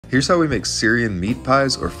Here's how we make Syrian meat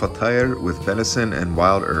pies or fatayer with venison and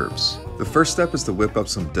wild herbs. The first step is to whip up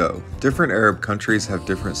some dough. Different Arab countries have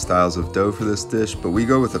different styles of dough for this dish, but we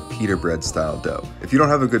go with a pita bread style dough. If you don't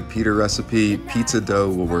have a good pita recipe, pizza dough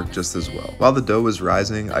will work just as well. While the dough was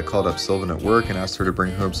rising, I called up Sylvan at work and asked her to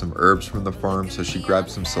bring home some herbs from the farm, so she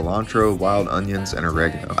grabbed some cilantro, wild onions, and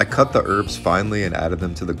oregano. I cut the herbs finely and added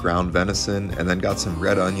them to the ground venison, and then got some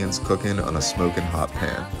red onions cooking on a smoking hot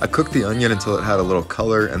pan. I cooked the onion until it had a little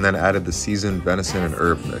color, and then added the seasoned venison and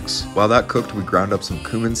herb mix. While that cooked, we ground up some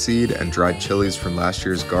cumin seed and dried chilies from last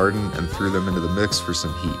year's garden and threw them into the mix for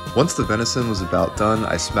some heat. Once the venison was about done,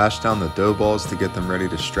 I smashed down the dough balls to get them ready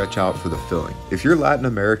to stretch out for the filling. If you're Latin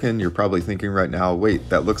American, you're probably thinking right now, wait,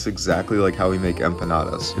 that looks exactly like how we make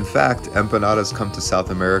empanadas. In fact, empanadas come to South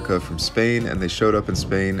America from Spain, and they showed up in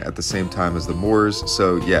Spain at the same time as the Moors,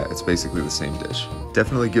 so yeah, it's basically the same dish.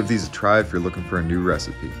 Definitely give these a try if you're looking for a new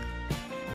recipe.